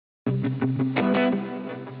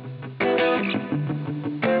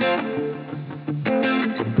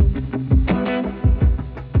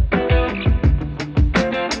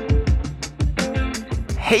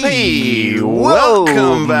Hey,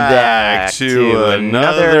 welcome back to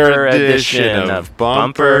another edition of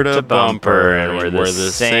Bumper to Bumper, and we're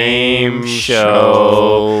the same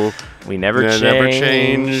show. We never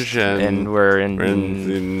change, and we're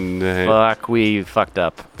in fuck, we fucked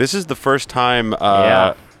up. This is the first time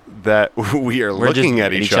that we are looking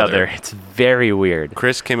at each other. It's very weird.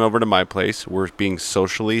 Chris came over to my place. We're being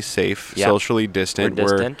socially safe, socially distant. We're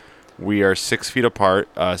distant. We are 6 feet apart,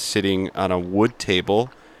 sitting on a wood table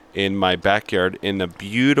in my backyard in the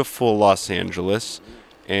beautiful Los Angeles.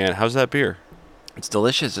 And how's that beer? It's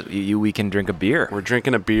delicious. We can drink a beer. We're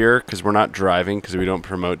drinking a beer because we're not driving, because we don't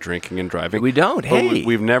promote drinking and driving. We don't. Hey.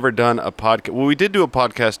 We've never done a podcast. Well, we did do a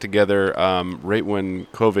podcast together right when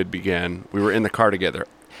COVID began. We were in the car together.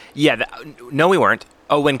 Yeah. No, we weren't.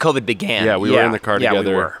 Oh, when COVID began. Yeah, we were in the car together. Yeah,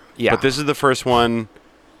 we were. Yeah. But this is the first one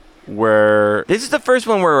where... This is the first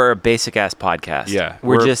one where we're a basic-ass podcast. Yeah.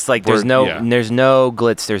 We're just like, there's no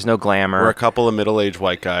glitz, there's no glamour. We're a couple of middle-aged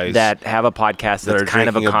white guys that have a podcast that's kind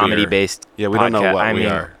of a comedy-based Yeah, we don't know what we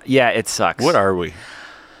are. Yeah, it sucks. What are we?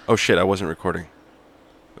 Oh, shit, I wasn't recording.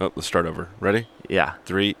 Oh, let's start over. Ready? Yeah.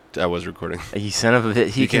 3, I was recording. You son of a bitch.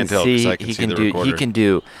 He can tell, see, I can he see can the do, recorder. he can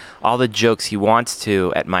do all the jokes he wants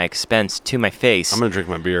to at my expense to my face. I'm going to drink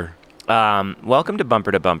my beer. Welcome to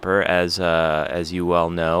Bumper, as you well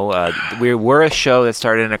know. We're a show that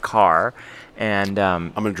started in a car, and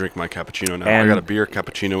I'm going to drink my cappuccino now. I got a beer,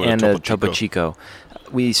 cappuccino, and a Topo Chico.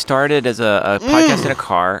 We started as a podcast in a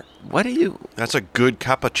car. What do you... That's a good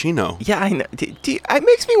cappuccino. Yeah, I know. It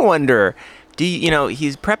makes me wonder...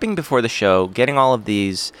 he's prepping before the show, getting all of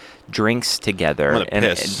these drinks together. I'm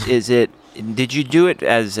gonna piss. Did you do it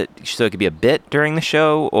so it could be a bit during the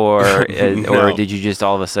show, or No. or did you just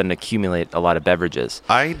all of a sudden accumulate a lot of beverages?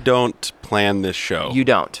 I don't plan this show. You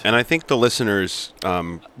don't. And I think the listeners,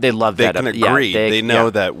 They love they that. can agree. They know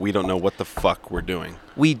that we don't know what the fuck we're doing.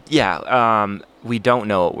 We don't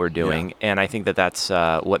know what we're doing, and I think that's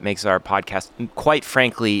what makes our podcast, quite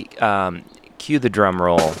frankly, cue the drum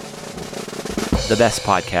roll. The best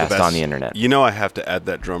podcast on the internet. You know I have to add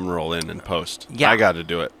that drum roll in and post. Yeah. I got to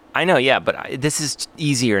do it. I know, yeah, but this is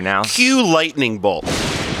easier now. Cue lightning bolt.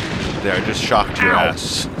 There, I just shocked your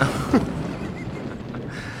ass.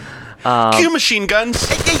 Cue machine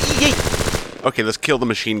guns. Okay, let's kill the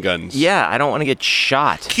machine guns. Yeah, I don't want to get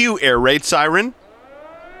shot. Cue air raid siren.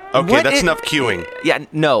 Okay, that's enough queuing. Yeah,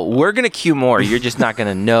 no, we're going to queue more. You're just not going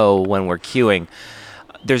to know when we're queuing.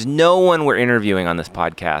 There's no one we're interviewing on this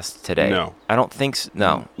podcast today. No. I don't think so.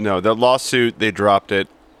 No. No, the lawsuit, they dropped it.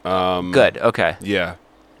 Good, okay. Yeah.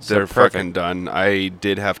 So They're perfect. fucking done. I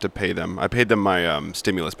did have to pay them. I paid them my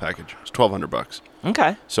stimulus package. It's $1,200.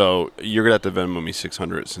 Okay. So you're gonna have to Venmo me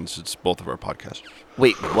 $600 since it's both of our podcasts.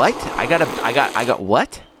 Wait, what? I got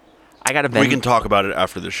what? I got a Venmo. We can talk about it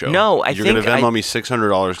after the show. No, you're gonna Venmo me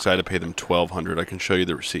 $600 because I had to pay them $1,200. I can show you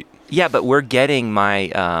the receipt. Yeah, but we're getting my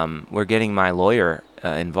lawyer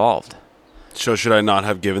involved. So should I not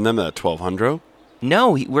have given them that $1,200?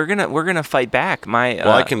 No, we're gonna fight back.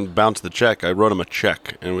 Well, I can bounce the check. I wrote him a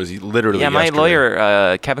check, and it was literally my yesterday.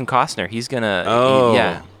 lawyer, Kevin Costner. He's gonna. Oh.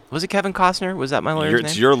 Yeah. Was it Kevin Costner? Was that my lawyer's name?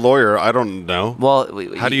 It's your lawyer. I don't know. Well,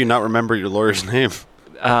 how do you not remember your lawyer's name?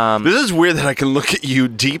 This is weird that I can look at you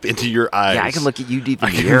deep into your eyes. Yeah, I can look at you deep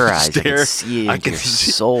into your eyes. I can see into your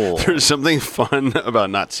soul. There's something fun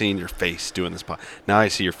about not seeing your face doing this. Now I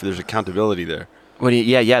see there's accountability there.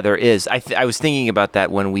 Yeah, there is. I was thinking about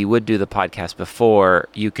that when we would do the podcast before.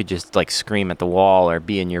 You could just like scream at the wall or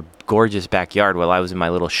be in your gorgeous backyard while I was in my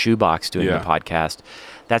little shoebox doing the podcast.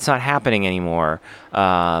 That's not happening anymore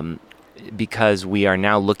because we are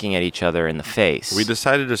now looking at each other in the face. We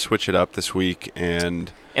decided to switch it up this week,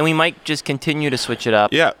 and we might just continue to switch it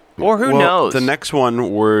up. Yeah. Or who knows? The next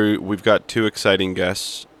one, we've got 2 exciting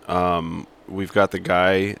guests. We've got the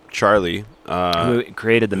guy, Charlie. Who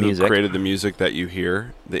created the music. Who created the music that you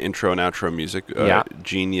hear, the intro and outro music.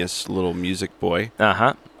 Genius little music boy.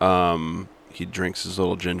 Uh-huh. He drinks his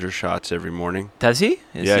little ginger shots every morning. Does he?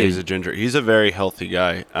 He's a ginger. He's a very healthy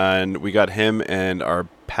guy. And we got him and our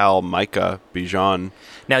pal Micah Bijan.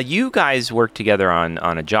 Now, you guys worked together on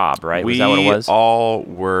a job, right? Was that what it was? We all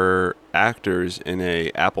were actors in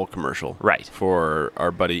a Apple commercial. Right. For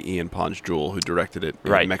our buddy Ian Ponge Jewel, who directed it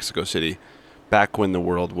in Mexico City, back when the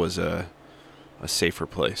world was a safer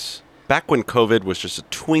place. Back when COVID was just a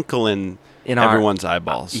twinkle in everyone's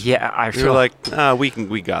eyeballs. Yeah, I feel we were like,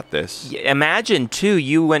 we got this. Imagine too,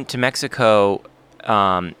 you went to Mexico.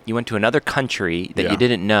 You went to another country that you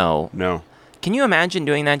didn't know. No. Can you imagine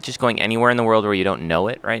doing that? Just going anywhere in the world where you don't know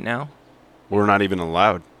it right now? We're not even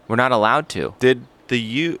allowed. We're not allowed to. Did the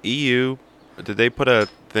EU? Did they put a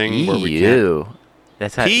thing where we can't? EU.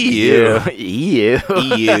 That's how EU. EU.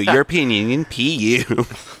 EU. European Union. PU.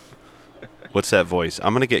 What's that voice?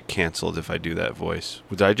 I'm going to get canceled if I do that voice.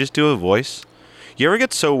 Did I just do a voice? You ever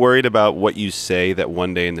get so worried about what you say that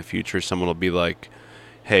one day in the future someone will be like,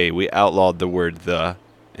 hey, we outlawed the word the,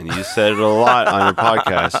 and you said it a lot on your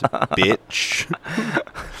podcast, bitch.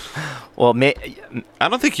 Well, I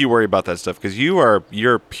don't think you worry about that stuff because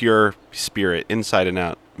you're pure spirit inside and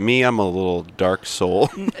out. Me, I'm a little dark soul.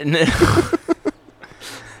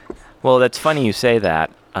 Well, that's funny you say that.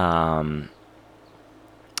 I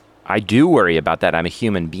do worry about that. I'm a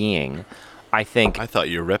human being. I thought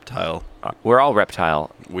you were reptile. We're all reptile.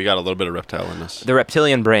 We got a little bit of reptile in us. The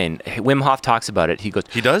reptilian brain. Wim Hof talks about it. He goes.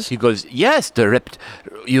 He does? He goes, yes,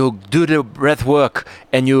 you do the breath work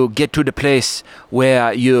and you get to the place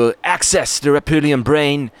where you access the reptilian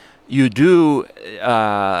brain. You do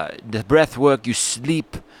the breath work. You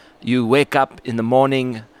sleep. You wake up in the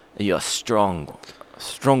morning. You're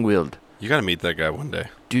strong-willed. You got to meet that guy one day.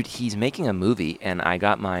 Dude, he's making a movie, and I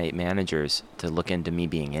got my managers to look into me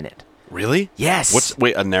being in it. Really? Yes.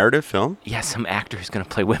 Wait, a narrative film? Yeah, some actor who's going to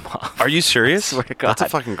play Wim Hof. Are you serious? I swear to God. That's a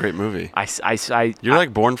fucking great movie. You're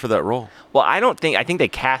like born for that role. Well, I think they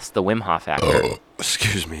cast the Wim Hof actor.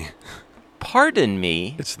 Excuse me. Pardon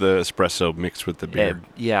me. It's the espresso mixed with the beer.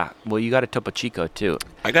 Yeah. Well, you got a Topo Chico, too.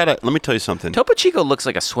 Let me tell you something. Topo Chico looks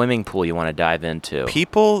like a swimming pool you want to dive into.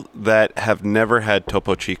 People that have never had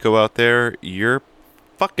Topo Chico out there, you're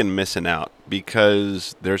fucking missing out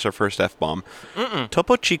because there's our first F-bomb.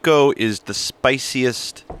 Topo Chico is the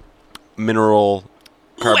spiciest mineral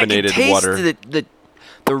carbonated water.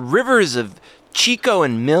 The rivers of Chico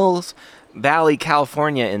and Mills Valley,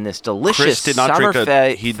 California, in this delicious Chris did not summer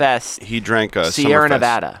drink fest. He drank a Sierra Summerfest.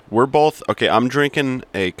 Nevada. We're both I'm drinking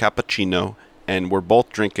a cappuccino, and we're both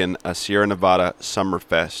drinking a Sierra Nevada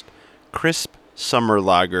Summerfest crisp summer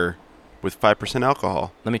lager with 5%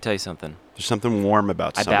 alcohol. Let me tell you something. There's something warm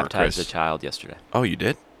about summer, I baptized Chris. a child yesterday. Oh, you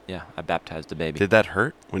did? Yeah, I baptized a baby. Did that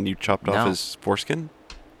hurt when you chopped off his foreskin?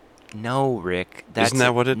 No, Rick. Isn't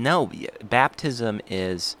that what it? No, baptism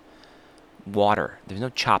is water. There's no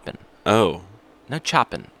chopping. Oh. No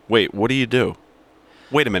chopping. Wait, what do you do?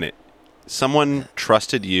 Wait a minute. Someone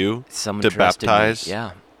trusted you to baptize? Me.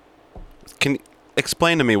 Yeah. Can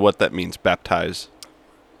explain to me what that means, baptize?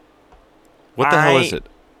 What the hell is it?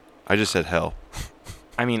 I just said hell.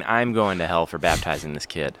 I mean, I'm going to hell for baptizing this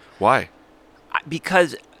kid. Why?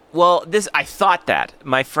 Because, I thought that.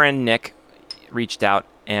 My friend Nick reached out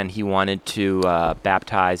and he wanted to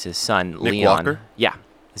baptize his son, Nick Leon. Walker? Yeah,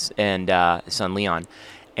 and his son, Leon.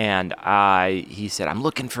 And he said, I'm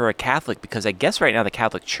looking for a Catholic because I guess right now the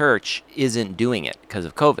Catholic Church isn't doing it because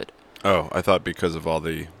of COVID. Oh, I thought because of all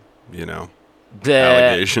the,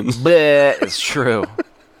 allegations. It's true.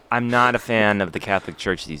 I'm not a fan of the Catholic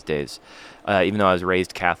Church these days, even though I was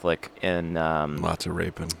raised Catholic. And lots of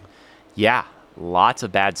raping. Yeah, lots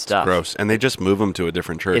of bad stuff. It's gross. And they just move them to a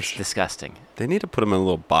different church. It's disgusting. They need to put them in a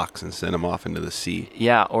little box and send them off into the sea.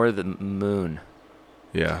 Yeah, or the moon.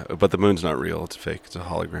 Yeah, but the moon's not real. It's fake. It's a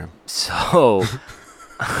hologram. So,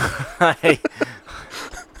 I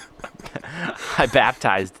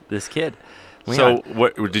baptized this kid. So,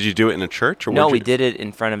 what did you do it in a church? Or no, we did it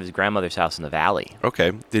in front of his grandmother's house in the valley.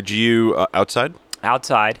 Okay. Did you outside?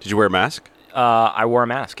 Outside. Did you wear a mask? I wore a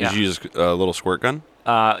mask. Did you use a little squirt gun?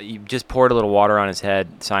 You just poured a little water on his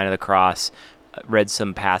head, sign of the cross, read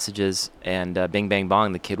some passages, and bing, bang,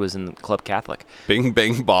 bong, the kid was in Club Catholic. Bing,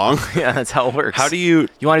 bang, bong? Yeah, that's how it works. How do you...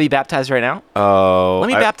 You want to be baptized right now? Oh. Let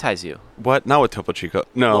me baptize you. What? Not with Topo Chico.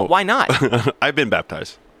 No. Well, why not? I've been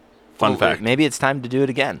baptized. Fun fact. Maybe it's time to do it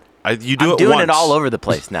again. You do I'm it doing once. it all over the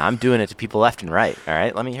place now. I'm doing it to people left and right. All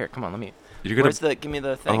right? Let me hear. Come on, let me... You're gonna... Give me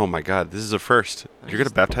the thing. Oh, my God. This is a first. You're going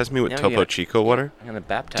to baptize me with Topo Chico water? I'm going to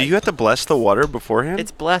baptize Do you have to bless the water beforehand?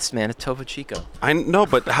 It's blessed, man. It's Topo Chico. I know,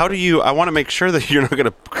 but how do you... I want to make sure that you're not going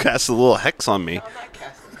to cast a little hex on me. No, I'm not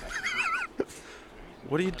casting hex.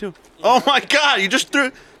 What do you do? Oh, my God. You just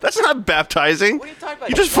threw... That's not baptizing. What are you talking about?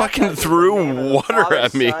 You just fucking threw water Father,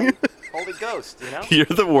 at me. Son, Holy Ghost, you know? You're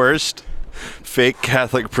the worst fake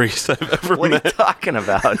Catholic priest I've ever What met. are you talking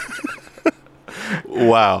about?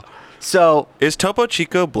 Wow. So is Topo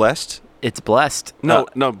Chico blessed? It's blessed. No,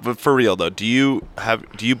 but for real though, do you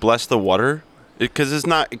bless the water? Because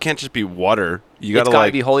it can't just be water. It's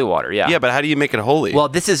gotta be holy water. Yeah. Yeah, but how do you make it holy?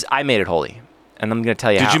 Well, I made it holy, and I'm gonna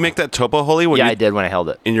tell you. Did you make that Topo holy? I did when I held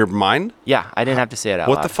it. In your mind? Yeah, I didn't have to say it out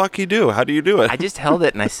loud. What the fuck you do? How do you do it? I just held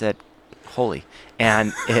it and I said, "Holy,"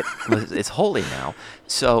 and it's holy now.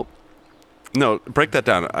 So. No, break that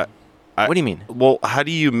down. What do you mean? Well, how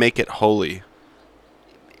do you make it holy?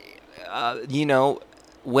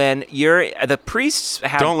 when the priests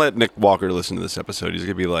have... Don't let Nick Walker listen to this episode. He's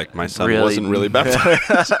going to be like, my son wasn't really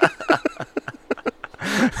baptized.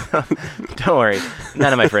 Don't worry.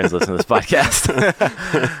 None of my friends listen to this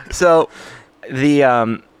podcast. So,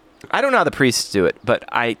 I don't know how the priests do it, but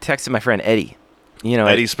I texted my friend Eddie.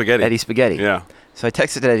 Eddie Spaghetti. Eddie Spaghetti. Yeah. So I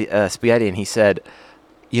texted Eddie Spaghetti, and he said,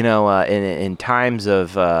 in times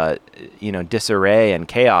of, disarray and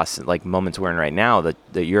chaos, like moments we're in right now, that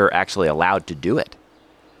you're actually allowed to do it.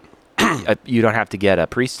 You don't have to get a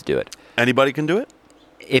priest to do it. Anybody can do it?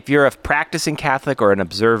 If you're a practicing Catholic or an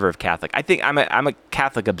observer of Catholic, I think I'm a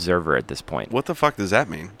Catholic observer at this point. What the fuck does that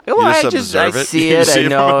mean? Well, I see it. I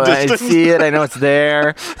know. I see it. I know it's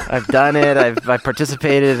there. I've done it. I've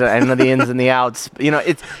participated. I know the ins and the outs.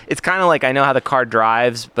 It's kind of like I know how the car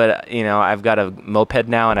drives, but I've got a moped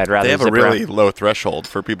now, and I'd rather. They have a really low threshold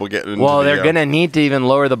for people getting into they're gonna need to even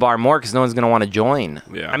lower the bar more because no one's gonna want to join.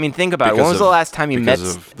 Yeah. I mean, think about it. When was the last time you met?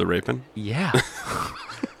 Because of the raping? Yeah.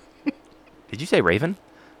 Did you say raven?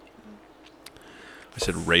 I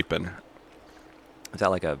said raping. Is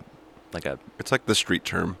that like a? It's like the street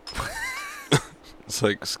term. It's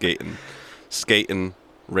like skating,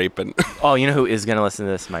 raping. Oh, you know who is gonna listen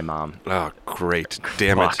to this? My mom. Oh, great!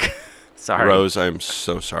 Damn it. Sorry, Rose. I'm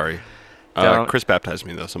so sorry. Chris baptized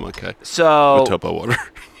me though, so I'm okay. So with Topo water.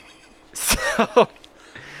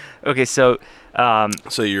 Okay, so.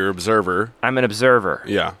 So you're an observer. I'm an observer.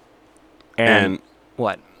 Yeah. And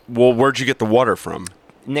what? Well, where'd you get the water from?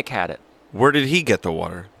 Nick had it. Where did he get the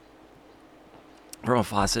water? From a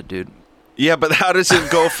faucet, dude. Yeah, but how does it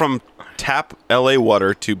go from tap LA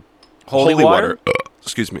water to holy water?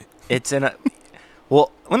 Excuse me. It's in a...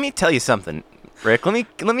 Well, let me tell you something, Rick. Let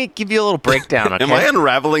me give you a little breakdown, okay? Am I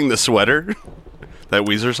unraveling the sweater? That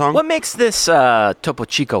Weezer song? What makes this Topo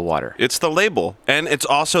Chico water? It's the label. And it's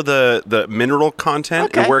also the mineral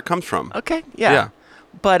content and where it comes from. Okay, yeah.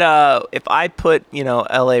 But if I put,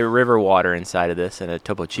 LA River water inside of this in a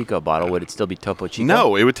Topo Chico bottle, would it still be Topo Chico?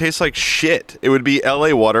 No, it would taste like shit. It would be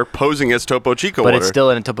LA water posing as Topo Chico water. But it's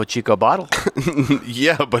still in a Topo Chico bottle.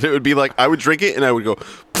 Yeah, but it would be like, I would drink it and I would go,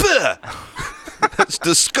 that's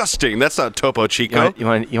disgusting. That's not Topo Chico. You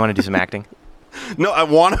want to do some acting? No, I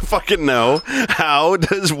want to fucking know, how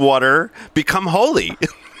does water become holy?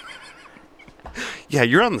 Yeah,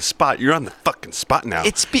 you're on the spot. You're on the fucking spot now.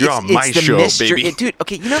 You're on my show, baby. Dude,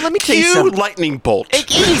 okay, let me tell you something. Lightning bolt.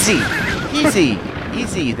 Easy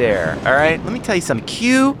there. All right, let me tell you something.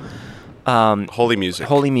 Cue holy music.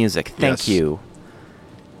 Holy music. Thank you.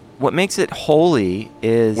 What makes it holy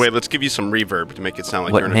is... Wait, let's give you some reverb to make it sound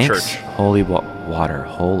like you're in a church. What makes holy water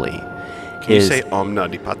holy? Can you say Om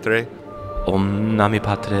Nadi Patre? Om Nami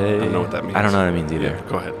Patre. I don't know what that means. I don't know what it means either. Yeah,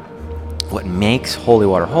 go ahead. What makes holy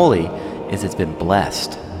water holy is it's been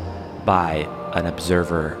blessed by an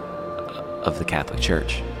observer of the Catholic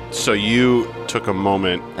Church. So you took a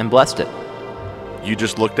moment and blessed it. You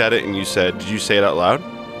just looked at it and you said, did you say it out loud?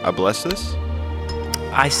 I bless this?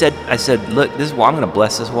 I said, look, I'm going to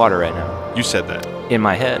bless this water right now. You said that? In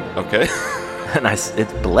my head. Okay. And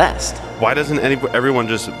it's blessed. Why doesn't everyone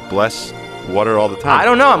just bless water all the time? I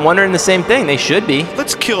don't know. I'm wondering the same thing. They should be.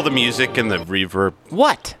 Let's kill the music and the reverb.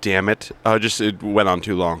 What? Damn it. It went on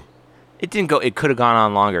too long. It didn't go. It could have gone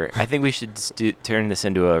on longer. I think we should turn this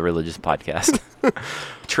into a religious podcast.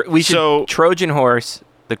 We should Trojan horse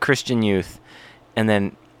the Christian youth, and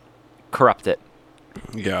then corrupt it.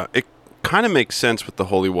 Yeah, it kind of makes sense with the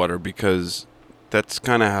holy water because that's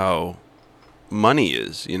kind of how money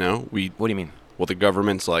is. What do you mean? Well, the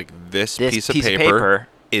government's like this piece of paper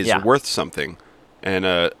is worth something, and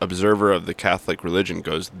an observer of the Catholic religion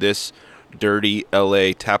goes, this dirty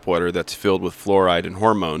LA tap water that's filled with fluoride and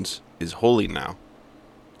hormones is holy now.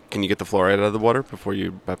 Can you get the fluoride out of the water before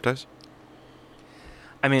you baptize?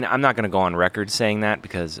 I mean, I'm not going to go on record saying that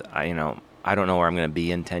because I don't know where I'm going to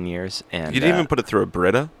be in 10 years. And you didn't even put it through a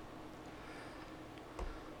Brita?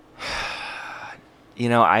 I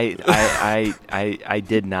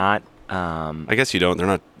did not. I guess you don't.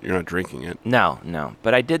 You're not drinking it. No.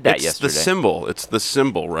 But I did that yesterday. It's the symbol. It's the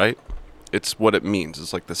symbol, right? It's what it means.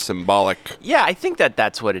 It's like the symbolic. Yeah, I think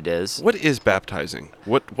that's what it is. What is baptizing?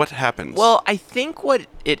 What happens? Well, I think what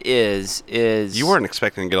it is you weren't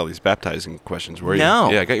expecting to get all these baptizing questions, were you? No.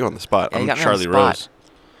 Yeah, I got you on the spot. I'm Charlie Rose.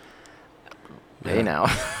 Hey now.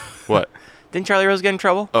 What? Didn't Charlie Rose get in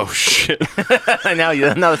trouble? Oh shit! now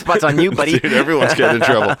the spot's on you, buddy. Dude, everyone's getting in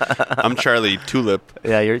trouble. I'm Charlie Tulip.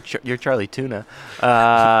 Yeah, you're Charlie Tuna.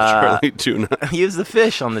 Charlie Tuna. He was the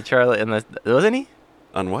fish on the Charlie, wasn't he?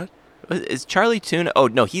 On what? Is Charlie Tuna? Oh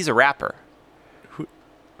no, he's a rapper.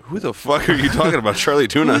 Who the fuck are you talking about, Charlie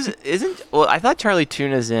Tuna? Well, I thought Charlie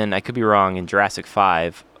Tuna's in. I could be wrong. In Jurassic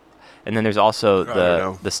 5, And then there's also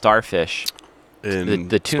the starfish. In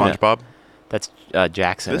the tuna. SpongeBob? That's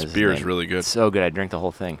Jackson. This beer is really good. It's so good. I drank the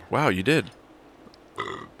whole thing. Wow, you did.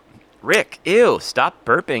 Rick, ew, stop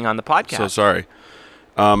burping on the podcast. So sorry.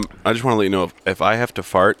 I just want to let you know, if I have to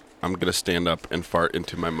fart, I'm going to stand up and fart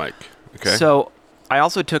into my mic. Okay? So I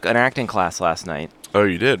also took an acting class last night. Oh,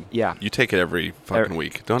 you did? Yeah. You take it every fucking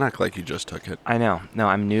week. Don't act like you just took it. I know. No,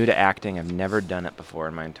 I'm new to acting. I've never done it before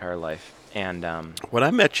in my entire life. And when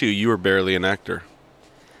I met you, you were barely an actor.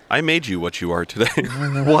 I made you what you are today.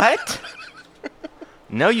 What?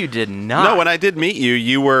 No, you did not. No, when I did meet you,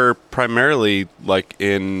 you were primarily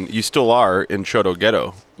you still are in Shoto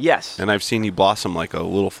Ghetto. Yes. And I've seen you blossom like a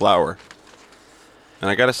little flower. And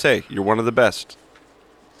I got to say, you're one of the best.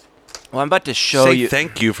 Well, I'm about to show you.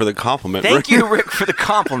 Thank you for the compliment. Thank you, Rick, for the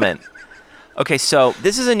compliment. Okay, so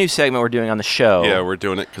this is a new segment we're doing on the show. Yeah, we're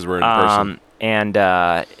doing it because we're in person. And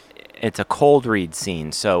it's a cold read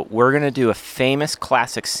scene. So we're going to do a famous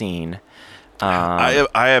classic scene. I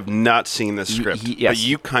have not seen this script, yes. But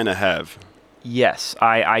you kind of have. Yes,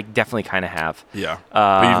 I definitely kind of have. Yeah,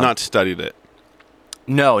 but you've not studied it.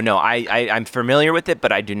 No, I'm familiar with it,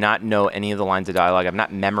 but I do not know any of the lines of dialogue. I've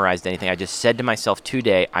not memorized anything. I just said to myself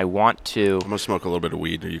today, I want to... I'm going to smoke a little bit of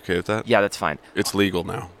weed. Are you okay with that? Yeah, that's fine. It's legal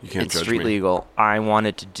now. You can't judge me. It's street legal. I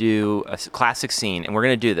wanted to do a classic scene, and we're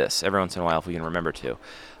going to do this every once in a while if we can remember to.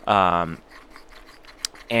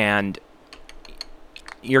 And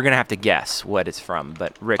you're going to have to guess what it's from,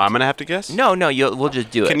 but Rick... I'm going to have to guess? No, we'll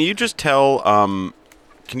just do it. Can you just tell...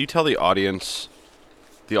 can you tell the audience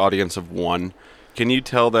of one... Can you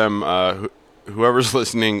tell them, whoever's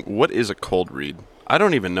listening, what is a cold read? I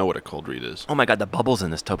don't even know what a cold read is. Oh my God, the bubbles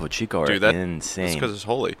in this Topo Chico are insane. That's because it's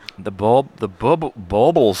holy. The bubbles.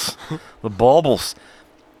 The bubbles.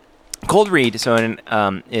 Cold read,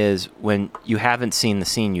 is when you haven't seen the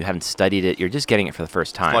scene, you haven't studied it, you're just getting it for the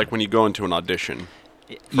first time. It's like when you go into an audition.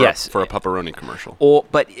 For a pepperoni commercial.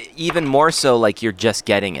 But even more so, like you're just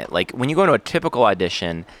getting it. Like when you go into a typical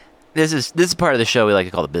audition... This is part of the show we like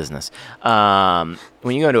to call the business.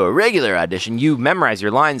 When you go into a regular audition, you memorize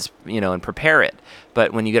your lines, and prepare it.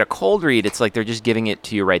 But when you get a cold read, it's like they're just giving it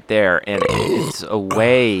to you right there, and it's a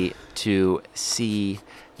way to see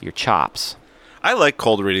your chops. I like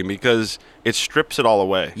cold reading because it strips it all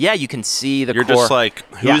away. Yeah, you can see the core. You're just like,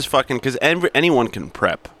 who's fucking... Because anyone can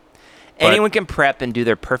prep. Anyone can prep and do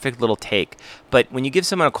their perfect little take. But when you give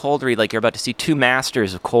someone a cold read, like you're about to see two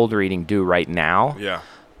masters of cold reading do right now... Yeah.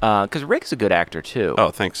 Because Rick's a good actor, too. Oh,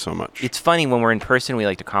 thanks so much. It's funny, when we're in person, we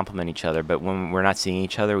like to compliment each other, but when we're not seeing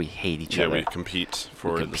each other, we hate each other. Yeah, we compete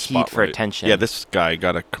for the spotlight. Compete for attention. Yeah, this guy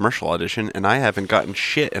got a commercial audition, and I haven't gotten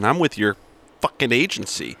shit, and I'm with your fucking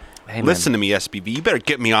agency. Hey, listen to me, SBV. You better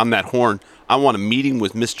get me on that horn. I want a meeting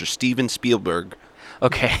with Mr. Steven Spielberg.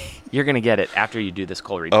 Okay, you're going to get it after you do this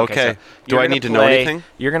cold read. Okay. So do I need to know anything?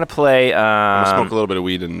 You're going to play... I'm going to smoke a little bit of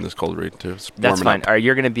weed in this cold read, too. That's fine.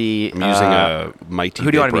 You're going to be... I'm using a Mighty Vaporizer.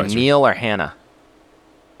 Who do you want to be, Neil or Hannah?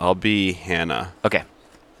 I'll be Hannah. Okay.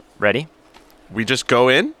 Ready? We just go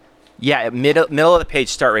in? Yeah, middle of the page.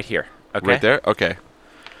 Start right here. Okay. Right there? Okay.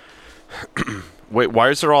 Wait, why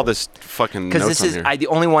is there all this fucking notes on here? Because this is... the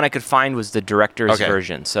only one I could find was the director's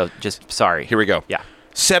version, so just... Sorry. Here we go. Yeah.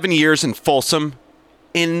 7 years in Folsom...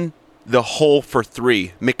 In the hole for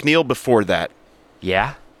 3. McNeil before that.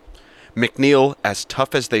 Yeah? McNeil as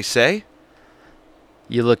tough as they say?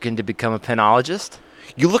 You looking to become a penologist?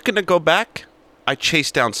 You looking to go back? I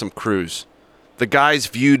chased down some crews. The guys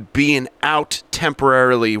viewed being out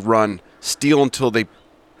temporarily run, steal until they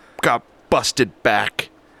got busted back.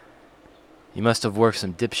 You must have worked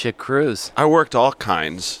some dipshit crews. I worked all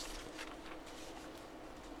kinds.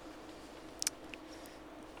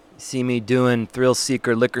 See me doing Thrill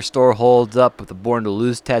Seeker liquor store holds up with a Born to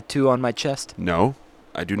Lose tattoo on my chest? No,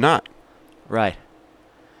 I do not. Right.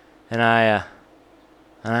 And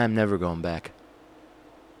I'm never going back.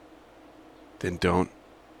 Then don't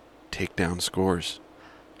take down scores.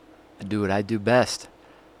 I do what I do best.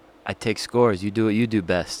 I take scores. You do what you do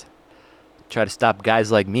best. Try to stop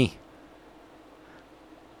guys like me.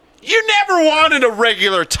 You never wanted a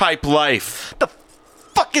regular type life. The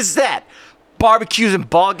fuck is that? Barbecues and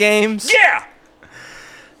ball games? Yeah!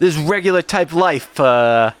 This regular type life,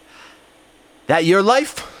 that your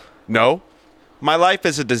life? No. My life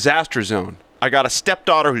is a disaster zone. I got a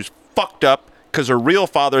stepdaughter who's fucked up because her real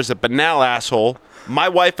father's a banal asshole. My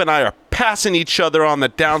wife and I are passing each other on the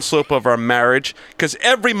downslope of our marriage because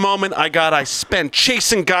every moment I spend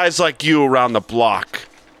chasing guys like you around the block.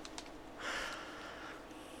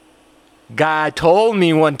 Guy told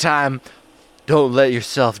me one time... Don't let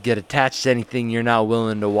yourself get attached to anything you're not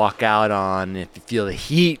willing to walk out on if you feel the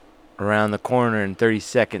heat around the corner in 30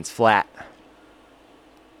 seconds flat.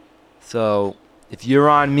 So if you're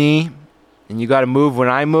on me and you got to move when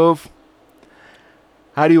I move,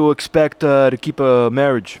 how do you expect to keep a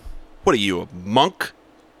marriage? What are you, a monk?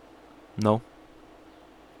 No.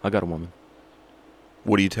 I got a woman.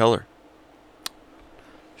 What do you tell her?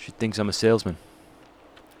 She thinks I'm a salesman.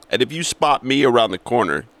 And if you spot me around the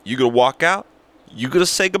corner, you gonna walk out? You gonna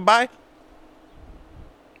say goodbye?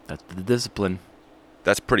 That's the discipline.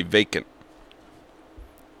 That's pretty vacant.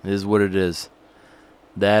 It is what it is.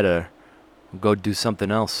 That or go do something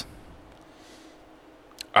else.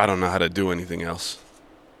 I don't know how to do anything else.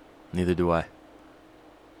 Neither do I.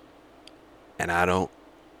 And I don't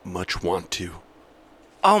much want to.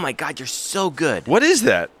 Oh my God, you're so good. What is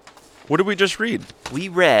that? What did we just read? We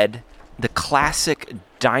read the classic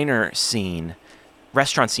diner scene,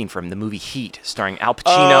 restaurant scene from the movie Heat, starring Al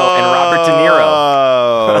Pacino and Robert De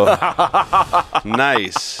Niro.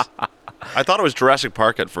 Nice. I thought it was Jurassic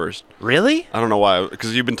Park at first. Really? I don't know why,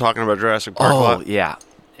 because you've been talking about Jurassic Park a lot. Oh, yeah.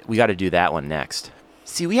 We got to do that one next.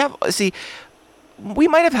 We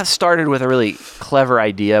might have started with a really clever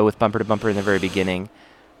idea with Bumper to Bumper in the very beginning,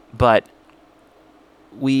 but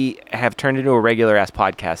we have turned into a regular-ass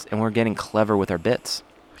podcast, and we're getting clever with our bits.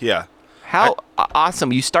 Yeah. How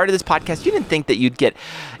awesome. You started this podcast. You didn't think that you'd get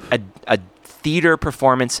a theater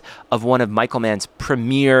performance of one of Michael Mann's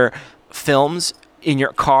premiere films in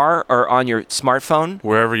your car or on your smartphone.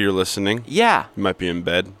 Wherever you're listening. Yeah. You might be in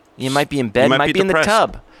bed. You might be in bed. You might be in the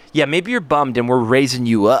tub. Yeah, maybe you're bummed and we're raising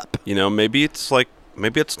you up. You know, maybe it's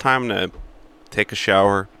time to take a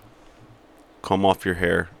shower, comb off your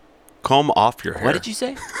hair. What did you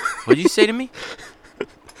say? What did you say to me?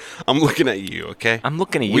 I'm looking at you, okay? I'm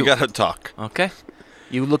looking at you. We got to talk. Okay.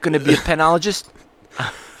 You looking to be a penologist?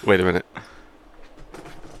 Wait a minute.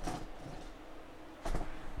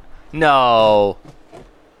 No.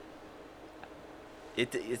 You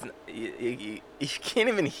can't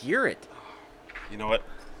even hear it. You know what?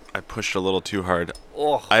 I pushed a little too hard.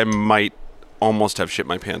 Oh. I might almost have shit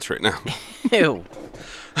my pants right now. Ew.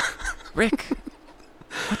 Rick.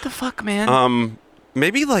 What the fuck, man?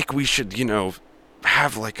 Maybe we should,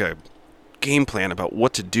 have a game plan about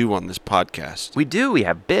what to do on this podcast. We do. We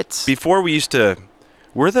have bits. Before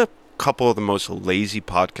we're the couple of the most lazy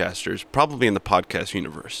podcasters probably in the podcast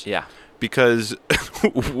universe. Yeah. Because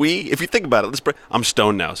if you think about it, I'm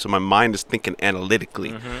stoned now, so my mind is thinking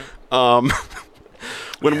analytically. Mm-hmm.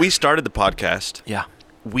 When we started the podcast, yeah,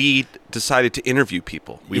 we decided to interview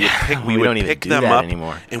people. We would pick them up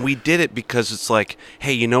anymore. And we did it because it's like,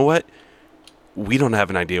 hey, you know what? We don't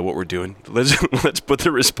have an idea what we're doing. Let's put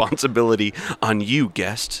the responsibility on you,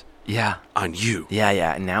 guest. Yeah. On you.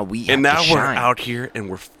 Yeah. And now we're out here and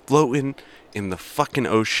we're floating in the fucking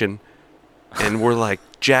ocean, and we're like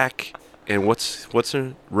Jack and what's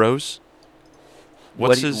her Rose?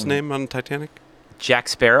 What's his name on Titanic? Jack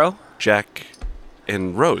Sparrow. Jack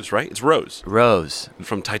and Rose, right? It's Rose. Rose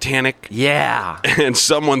from Titanic. Yeah. And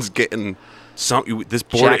someone's getting this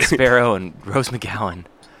board. Jack Sparrow and Rose McGowan.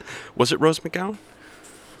 Was it Rose McGowan?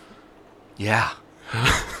 Yeah.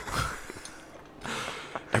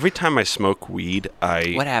 Every time I smoke weed,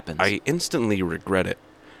 what happens? I instantly regret it.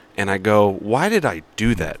 And I go, why did I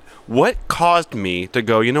do that? What caused me to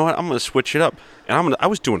go, you know what, I'm going to switch it up. And I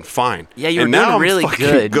was doing fine. Yeah, you were doing really good.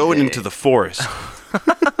 And now I'm going into the forest.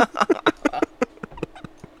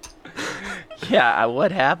 Yeah,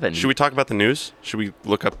 what happened? Should we talk about the news? Should we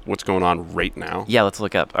look up what's going on right now? Yeah, let's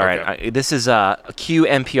look up. All right. This is cue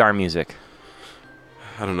NPR music.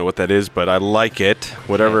 I don't know what that is, but I like it.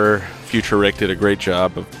 Whatever. Future Rick did a great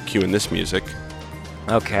job of cueing this music.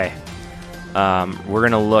 Okay. We're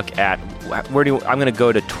going to look at... I'm going to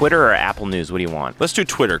go to Twitter or Apple News. What do you want? Let's do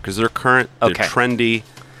Twitter, because they're current, they're trendy,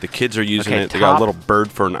 the kids are using it. They got a little bird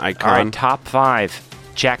for an icon. All right, top 5.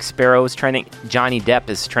 Jack Sparrow is trending. Johnny Depp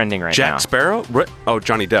is trending right now. Jack Sparrow? Oh,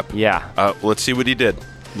 Johnny Depp. Yeah. Let's see what he did.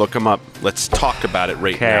 Look him up. Let's talk about it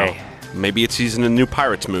right now. Maybe he's in a new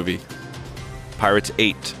Pirates movie. Pirates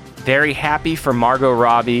 8. Very happy for Margot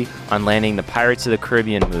Robbie on landing the Pirates of the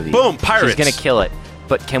Caribbean movie. Boom, Pirates. She's going to kill it.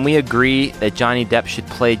 But can we agree that Johnny Depp should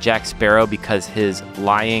play Jack Sparrow because his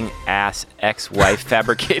lying-ass ex-wife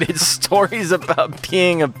fabricated stories about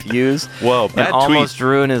being abused and almost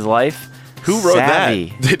ruined his life? Who wrote that?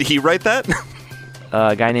 Did he write that?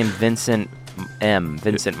 A guy named Vincent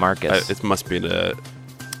Marcus. It must be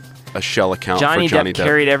a shell account for Johnny Johnny Depp. Depp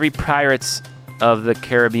Carried every Pirates of the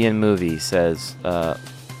Caribbean movie, says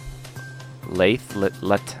Late.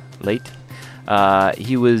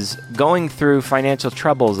 He was going through financial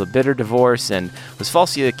troubles, a bitter divorce, and was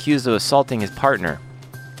falsely accused of assaulting his partner.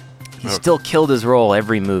 He still killed his role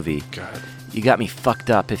every movie. God. You got me fucked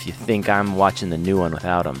up if you think I'm watching the new one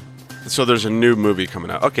without him. So there's a new movie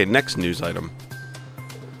coming out. Okay, next news item.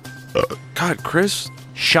 God, Chris.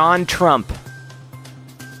 Sean Trump.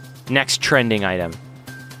 Next trending item.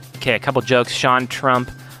 Okay, a couple jokes. Sean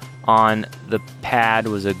Trump on the pad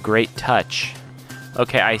was a great touch.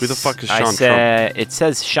 Okay, who the fuck is Sean Trump? It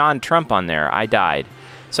says Sean Trump on there. I died.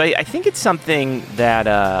 So I think it's something that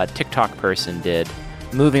a TikTok person did.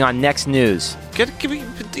 Moving on, next news. You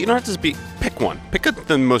don't have to be. Pick one. Pick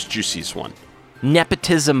the most juiciest one.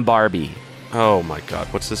 Nepotism Barbie. Oh my God,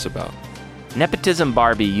 what's this about? Nepotism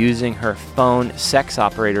Barbie using her phone sex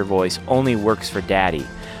operator voice only works for daddy.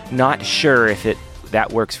 Not sure if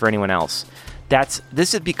that works for anyone else.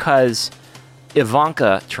 This is because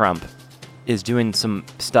Ivanka Trump is doing some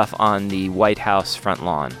stuff on the White House front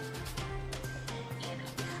lawn.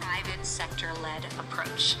 Private sector-led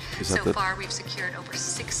approach. So far, we've secured over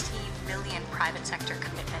 16 million private sector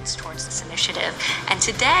commitments towards this initiative. And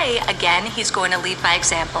today, again, he's going to lead by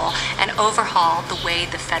example and overhaul the way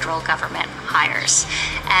the federal government hires.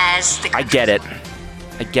 I get it.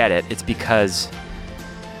 It's because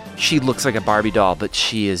she looks like a Barbie doll, but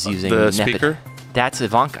she is using the speaker. That's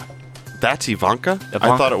Ivanka. That's Ivanka?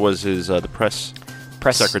 I thought it was his the press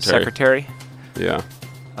secretary. Yeah.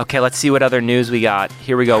 Okay, let's see what other news we got.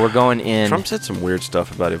 Here we go. We're going in. Trump said some weird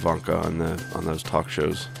stuff about Ivanka on those talk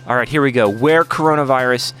shows. All right, here we go. Where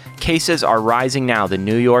coronavirus cases are rising now. The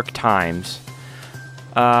New York Times.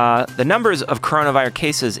 The numbers of coronavirus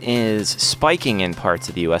cases is spiking in parts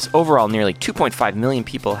of the U.S. Overall, nearly 2.5 million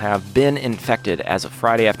people have been infected as of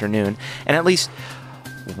Friday afternoon, and at least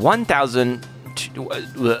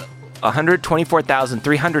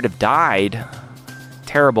 124,300 have died.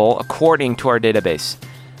 Terrible, according to our database.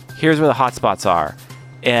 Here's where the hotspots are.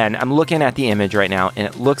 And I'm looking at the image right now, and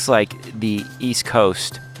it looks like the East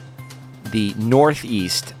Coast, the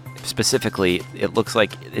Northeast specifically, it looks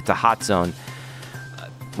like it's a hot zone.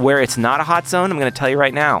 Where it's not a hot zone, I'm going to tell you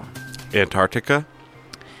right now. Antarctica?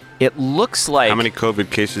 It looks like... How many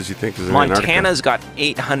COVID cases do you think is in Antarctica? Montana's got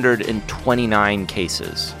 829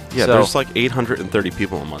 cases. Yeah, there's like 830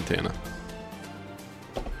 people in Montana.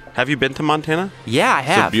 Have you been to Montana? Yeah, I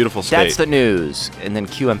have. It's a beautiful state. That's the news. And then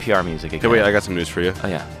cue NPR music again. Hey, wait, I got some news for you. Oh,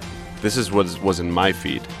 yeah. This is what was in my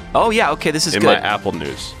feed. Oh, yeah, okay, this is good. In my Apple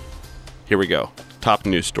News. Here we go. Top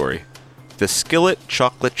news story. The Skillet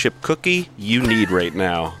chocolate chip cookie you need right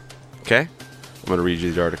now. Okay? I'm going to read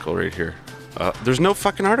you the article right here. There's no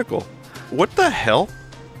fucking article. What the hell?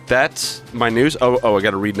 That's my news? Oh, I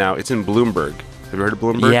got to read now. It's in Bloomberg. Have you heard of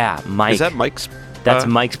Bloomberg? Yeah, Mike. Is that Mike's? That's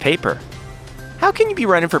Mike's paper. How can you be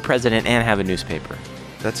running for president and have a newspaper?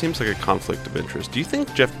 That seems like a conflict of interest. Do you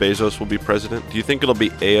think Jeff Bezos will be president? Do you think it'll be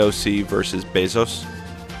AOC versus Bezos?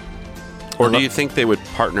 Or do you think they would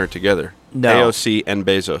partner together? No. AOC and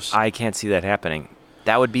Bezos. I can't see that happening.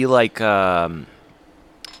 That would be like... What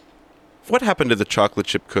happened to the chocolate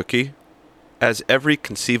chip cookie? As every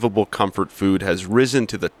conceivable comfort food has risen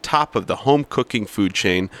to the top of the home cooking food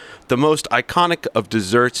chain, the most iconic of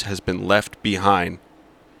desserts has been left behind.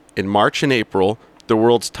 In March and April, the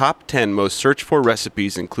world's top 10 most searched for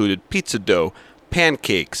recipes included pizza dough,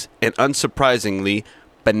 pancakes, and unsurprisingly,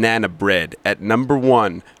 banana bread at number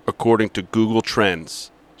 1, according to Google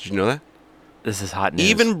Trends. Did you know that? This is hot news.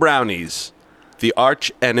 Even brownies, the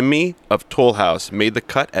arch enemy of Toll House, made the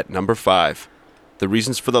cut at number 5. The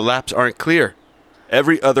reasons for the lapse aren't clear.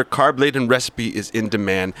 Every other carb-laden recipe is in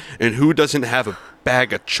demand, and who doesn't have a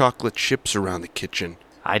bag of chocolate chips around the kitchen?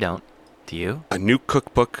 I don't. Do you? A new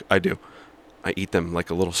cookbook. I do. I eat them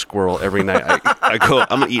like a little squirrel every night. I go,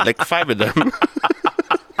 I'm going to eat like 5 of them.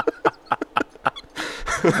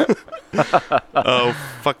 Oh,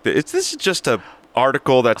 fuck this. This is just a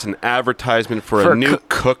article that's an advertisement for a new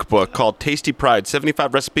cookbook called Tasty Pride,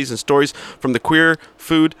 75 recipes and stories from the queer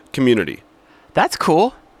food community. That's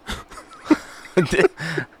cool.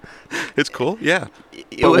 It's cool, yeah.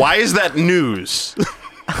 But why is that news?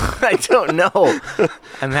 I don't know.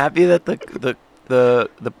 I'm happy that the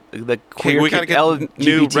queer we gotta get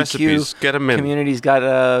new recipes. Get them in. Community's got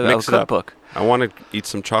a cookbook. I want to eat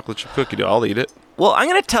some chocolate chip cookie. I'll eat it. Well, I'm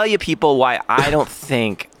going to tell you people why I don't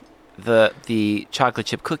think the chocolate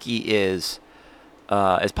chip cookie is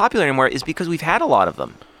as popular anymore is because we've had a lot of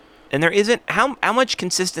them, and there isn't how much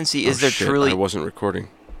consistency is there truly? I wasn't recording.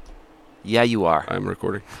 Yeah, you are. I'm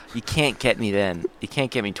recording. You can't get me then. You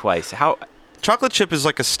can't get me twice. How? Chocolate chip is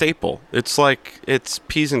like a staple. It's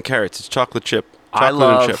peas and carrots. It's chocolate chip. Chocolate I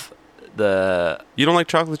love and chip. the. You don't like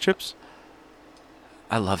chocolate chips?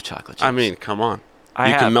 I love chocolate chips. I mean, come on.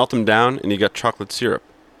 You can melt them down, and you got chocolate syrup.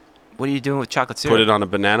 What are you doing with chocolate syrup? Put it on a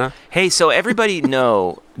banana. Hey, so everybody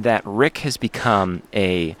know that Rick has become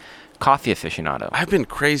a coffee aficionado. I've been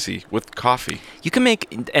crazy with coffee. You can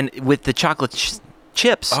make, and with the chocolate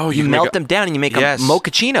chips, you melt them down and you make a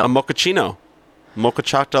mochaccino. A mochaccino. Mocha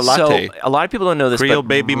chocolate latte. So a lot of people don't know this, Creole but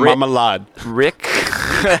baby marmalade. Rick.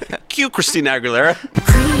 Cue Christina Aguilera.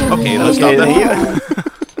 Okay, let's stop that.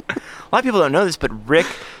 A lot of people don't know this, but Rick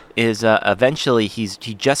is eventually he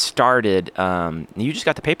just started. You just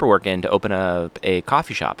got the paperwork in to open a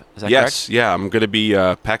coffee shop. Is that correct? Yes, yeah. I'm gonna be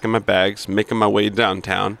packing my bags, making my way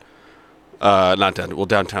downtown.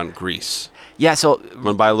 Downtown Greece. Yeah, so I'm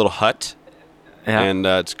gonna buy a little hut, and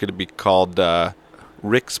it's gonna be called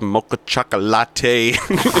Rick's Mocha Chocolate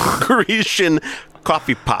Grecian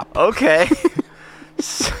Coffee Pop. Okay.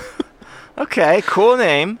 Okay, cool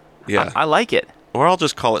name. Yeah, I like it. Or I'll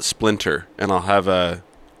just call it Splinter, and I'll have a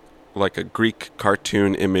Greek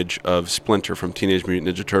cartoon image of Splinter from Teenage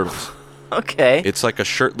Mutant Ninja Turtles. Okay. It's like a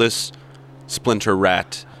shirtless Splinter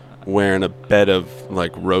rat wearing a bed of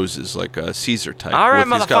like roses, like a Caesar type. All right,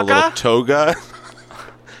 motherfucker. He's got a little toga.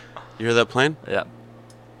 You hear that plane? Yeah.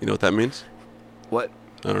 You know what that means? What?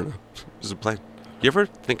 I don't know. It's a plane. You ever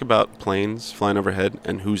think about planes flying overhead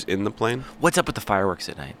and who's in the plane? What's up with the fireworks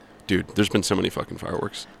at night? Dude, there's been so many fucking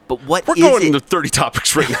fireworks. But what We're going into 30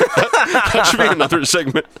 topics right now. That should be another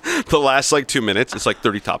segment. The last 2 minutes, it's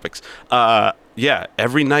 30 topics. Yeah,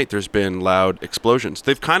 every night there's been loud explosions.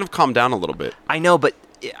 They've kind of calmed down a little bit. I know, but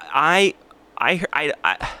I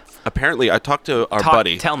apparently I talked to our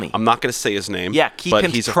buddy. Tell me. I'm not going to say his name. Yeah, keep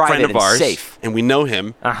him he's a private friend of ours, and safe. And we know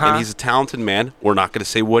him, and he's a talented man. We're not going to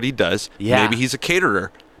say what he does. Yeah. Maybe he's a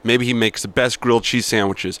caterer. Maybe he makes the best grilled cheese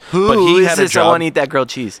sandwiches. Who is this? I want to eat that grilled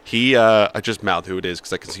cheese. I just mouthed who it is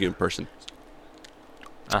because I can see you in person.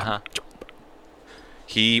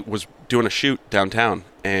 He was doing a shoot downtown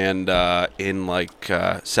and in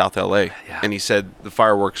South LA, and he said the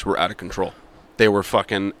fireworks were out of control. They were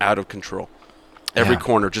fucking out of control. Every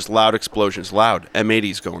corner, just loud explosions, loud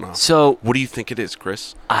M80s going off. So, what do you think it is,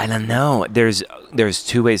 Chris? I don't know. There's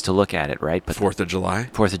two ways to look at it, right? But 4th of July?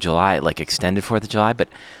 4th of July, like extended 4th of July. But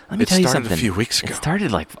let me tell you something. It started a few weeks ago. It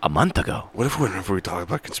started a month ago. What if whenever we talk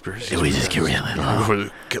about conspiracies, we just get really low?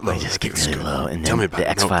 We just get really low, and then the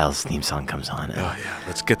X-Files theme song comes on. Oh yeah,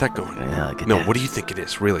 let's get that going. What do you think it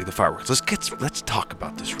is? Really, the fireworks. Let's talk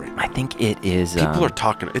about this right now. I think it is. People are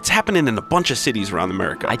talking. It's happening in a bunch of cities around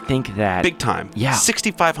America. I think that big time. Yeah,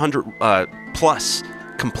 6,500 plus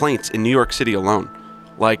complaints in New York City alone.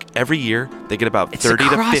 Every year, they get about 30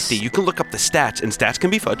 to 50. You can look up the stats, and stats can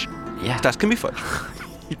be fudged. Yeah. Stats can be fudged.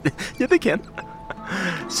 Yeah, they can.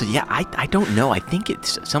 So, yeah, I don't know. I think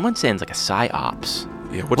someone's saying it's like a PSYOPs.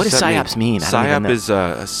 Yeah, what does PSYOPs mean? PSYOP is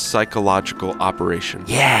a psychological operation.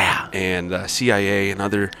 Yeah. And CIA and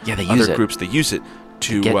other groups, they use it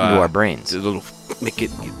to get into our brains.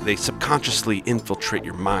 They subconsciously infiltrate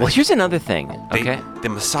your mind. Well, here's another thing, okay? They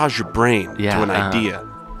massage your brain to an idea.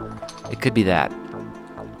 It could be that.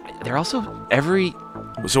 They're also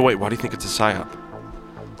So wait, why do you think it's a PSYOP?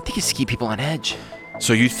 I think it's to keep people on edge.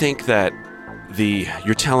 So you think that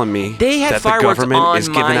you're telling me that the government is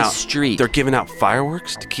giving out street. They're giving out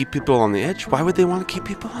fireworks to keep people on the edge? Why would they want to keep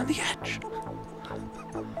people on the edge?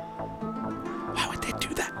 Why would they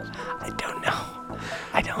do that?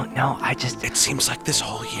 I don't know. It seems like this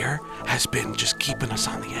whole year has been just keeping us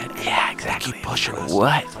on the edge. Yeah, exactly. They keep pushing us.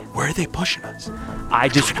 What? Where are they pushing us?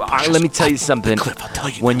 Let me tell you something. Cliff, I'll tell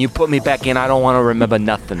you. When you put me back in, I don't want to remember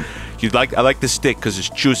nothing. I like the steak because it's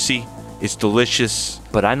juicy, it's delicious.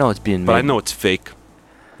 But I know it's being made. But I know it's fake.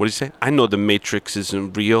 What do you say? I know the Matrix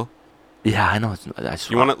isn't real. Yeah, I know.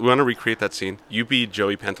 You want to recreate that scene? You be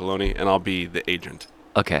Joey Pantalone, and I'll be the agent.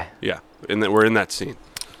 Okay. Yeah, and then we're in that scene.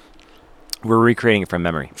 We're recreating it from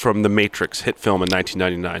memory. From The Matrix, hit film in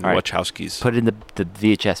 1999. Right. Wachowskis. Put it in the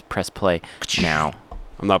VHS, press play now.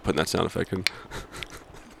 I'm not putting that sound effect in. You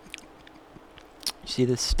see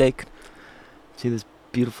this steak? See this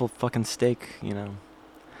beautiful fucking steak,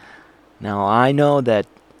 Now, I know that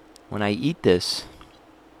when I eat this,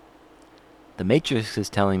 the Matrix is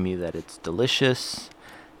telling me that it's delicious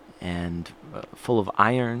and full of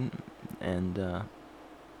iron, and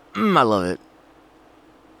I love it.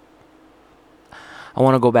 I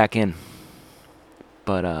want to go back in,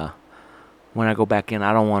 but when I go back in,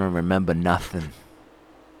 I don't want to remember nothing.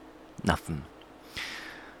 Nothing.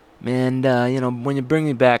 And, when you bring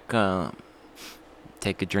me back,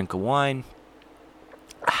 take a drink of wine.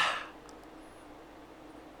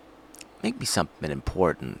 Make me something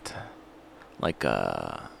important, like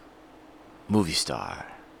a movie star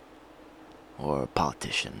or a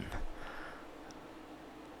politician.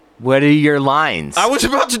 What are your lines? I was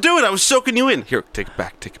about to do it. I was soaking you in. Here, take it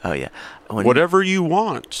back. Oh, yeah. Whatever you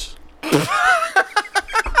want.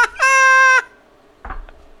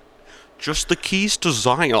 Just the keys to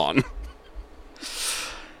Zion.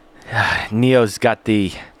 Neo's got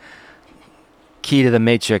the key to the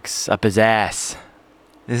Matrix up his ass.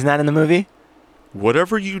 Isn't that in the movie?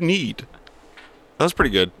 Whatever you need. That was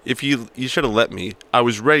pretty good. If you should have let me. I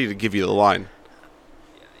was ready to give you the line.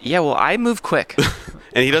 Yeah, well, I move quick.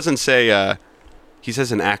 And he doesn't say, he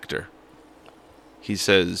says an actor. He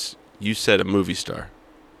says, you said a movie star.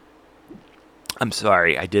 I'm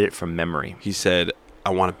sorry, I did it from memory. He said, I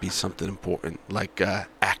want to be something important, like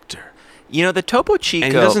actor. You know, the Topo Chico...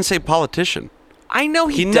 And he doesn't say politician. I know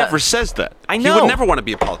he does. He never says that. I know. He would never want to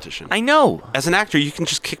be a politician. I know. As an actor, you can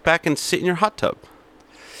just kick back and sit in your hot tub.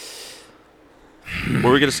 What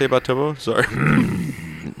were we going to say about Topo? Sorry.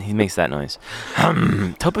 He makes that noise.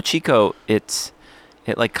 Topo Chico, it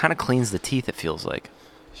like kind of cleans the teeth, it feels like.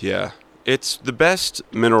 Yeah. It's the best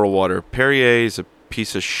mineral water. Perrier is a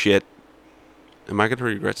piece of shit. Am I going to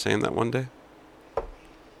regret saying that one day?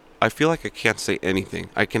 I feel like I can't say anything.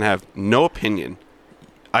 I can have no opinion.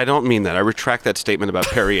 I don't mean that. I retract that statement about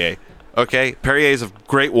Perrier. Okay? Perrier is a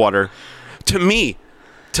great water. To me,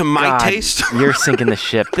 to my taste. You're sinking the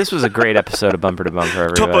ship. This was a great episode of Bumper to Bumper,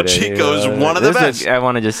 everybody. Topo Chico is one of the best. I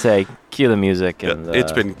want to just say, cue the music. And,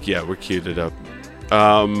 we're queued it up.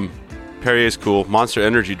 Perrier is cool. Monster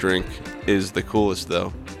Energy drink is the coolest,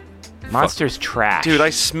 though. Monster's trash. Dude,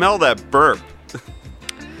 I smell that burp.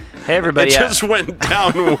 Hey, everybody. It just went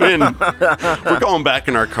downwind. We're going back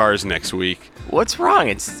in our cars next week. What's wrong?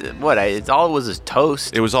 It's all it was is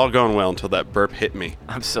toast. It was all going well until that burp hit me.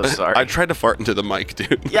 I'm so sorry. I tried to fart into the mic,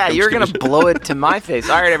 dude. Yeah, you're going to blow it to my face.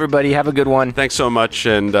 All right, everybody. Have a good one. Thanks so much,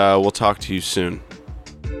 and we'll talk to you soon.